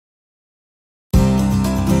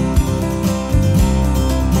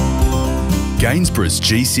Gainsborough's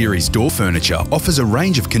G-Series door furniture offers a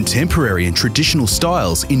range of contemporary and traditional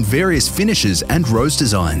styles in various finishes and rose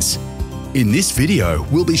designs. In this video,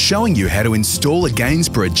 we'll be showing you how to install a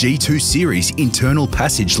Gainsborough G2 Series internal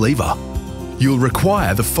passage lever. You'll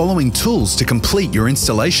require the following tools to complete your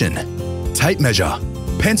installation: tape measure,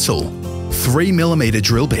 pencil, 3mm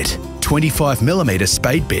drill bit, 25mm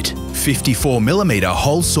spade bit, 54mm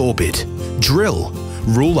hole saw bit, drill,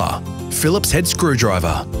 ruler, Phillips head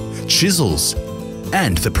screwdriver, chisels,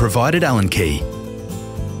 and the provided Allen key.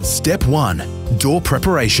 Step 1. Door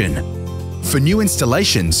preparation. For new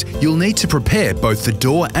installations, you'll need to prepare both the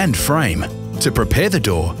door and frame. To prepare the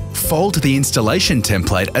door, fold the installation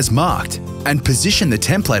template as marked and position the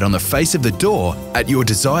template on the face of the door at your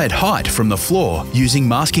desired height from the floor using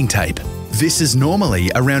masking tape. This is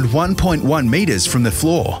normally around 1.1 meters from the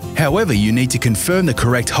floor. However, you need to confirm the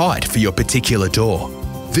correct height for your particular door.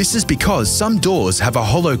 This is because some doors have a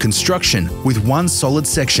hollow construction with one solid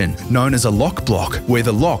section known as a lock block where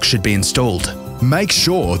the lock should be installed. Make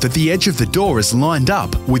sure that the edge of the door is lined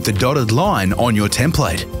up with the dotted line on your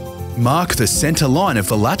template. Mark the center line of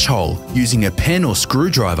the latch hole using a pen or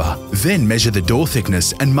screwdriver. Then measure the door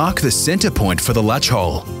thickness and mark the center point for the latch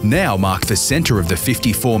hole. Now mark the center of the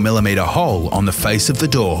 54mm hole on the face of the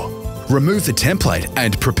door. Remove the template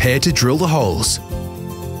and prepare to drill the holes.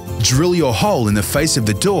 Drill your hole in the face of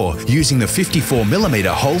the door using the 54mm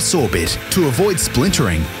hole saw bit. To avoid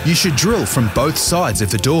splintering, you should drill from both sides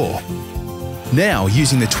of the door. Now,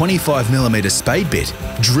 using the 25mm spade bit,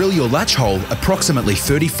 drill your latch hole approximately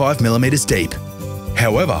 35mm deep.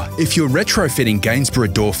 However, if you're retrofitting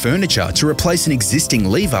Gainsborough door furniture to replace an existing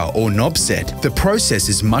lever or knob set, the process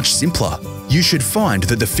is much simpler. You should find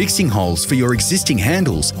that the fixing holes for your existing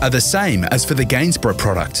handles are the same as for the Gainsborough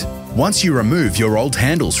product. Once you remove your old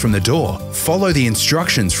handles from the door, follow the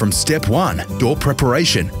instructions from Step 1, door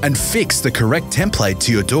preparation, and fix the correct template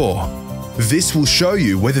to your door. This will show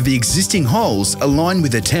you whether the existing holes align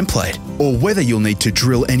with the template or whether you'll need to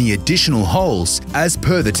drill any additional holes as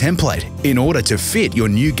per the template in order to fit your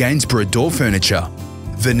new Gainsborough door furniture.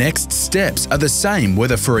 The next steps are the same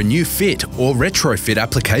whether for a new fit or retrofit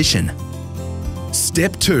application.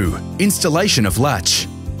 Step 2. Installation of latch.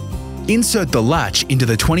 Insert the latch into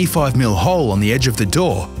the 25mm hole on the edge of the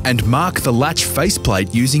door and mark the latch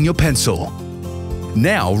faceplate using your pencil.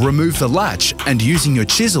 Now remove the latch and using your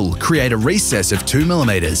chisel create a recess of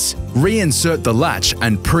 2mm. Reinsert the latch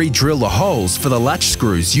and pre-drill the holes for the latch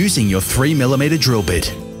screws using your 3mm drill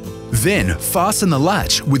bit. Then fasten the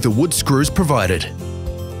latch with the wood screws provided.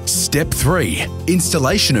 Step 3.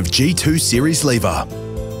 Installation of G2 Series lever.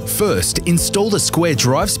 First, install the square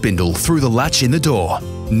drive spindle through the latch in the door.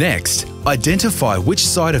 Next, identify which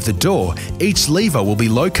side of the door each lever will be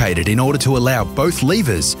located in order to allow both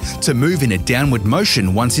levers to move in a downward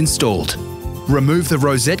motion once installed. Remove the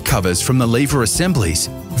rosette covers from the lever assemblies,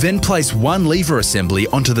 then place one lever assembly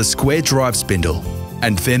onto the square drive spindle,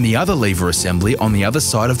 and then the other lever assembly on the other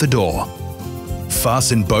side of the door.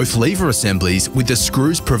 Fasten both lever assemblies with the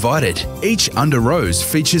screws provided. Each under rose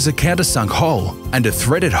features a countersunk hole and a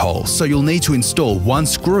threaded hole, so you'll need to install one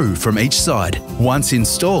screw from each side. Once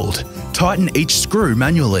installed, tighten each screw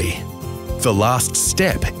manually. The last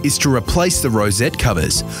step is to replace the rosette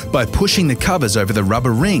covers by pushing the covers over the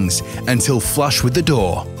rubber rings until flush with the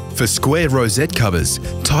door. For square rosette covers,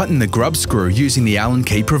 tighten the grub screw using the Allen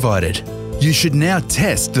key provided. You should now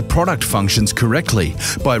test the product functions correctly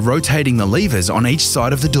by rotating the levers on each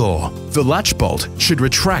side of the door. The latch bolt should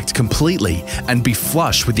retract completely and be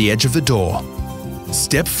flush with the edge of the door.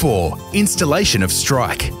 Step 4. Installation of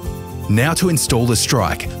strike. Now to install the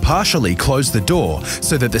strike, partially close the door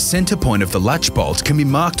so that the center point of the latch bolt can be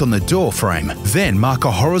marked on the door frame. Then mark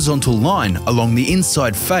a horizontal line along the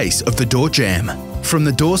inside face of the door jamb. From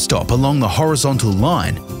the doorstop along the horizontal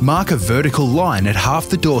line, mark a vertical line at half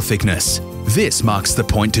the door thickness. This marks the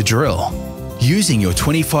point to drill. Using your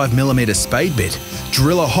 25mm spade bit,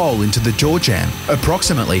 drill a hole into the door jamb,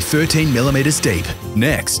 approximately 13mm deep.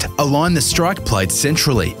 Next, align the strike plate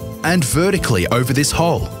centrally and vertically over this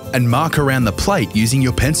hole and mark around the plate using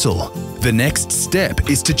your pencil. The next step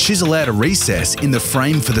is to chisel out a recess in the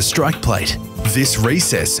frame for the strike plate. This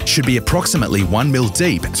recess should be approximately 1mm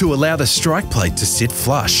deep to allow the strike plate to sit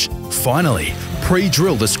flush. Finally,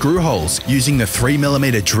 pre-drill the screw holes using the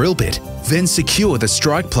 3mm drill bit, then secure the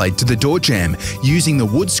strike plate to the door jamb using the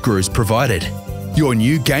wood screws provided. Your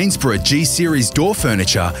new Gainsborough G-Series door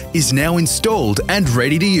furniture is now installed and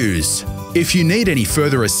ready to use. If you need any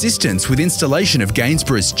further assistance with installation of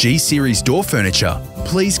Gainsborough's G-Series door furniture,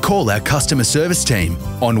 please call our customer service team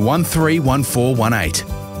on 131418.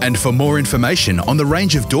 And for more information on the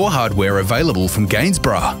range of door hardware available from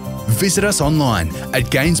Gainsborough, visit us online at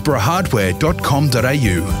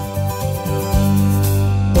gainsboroughhardware.com.au.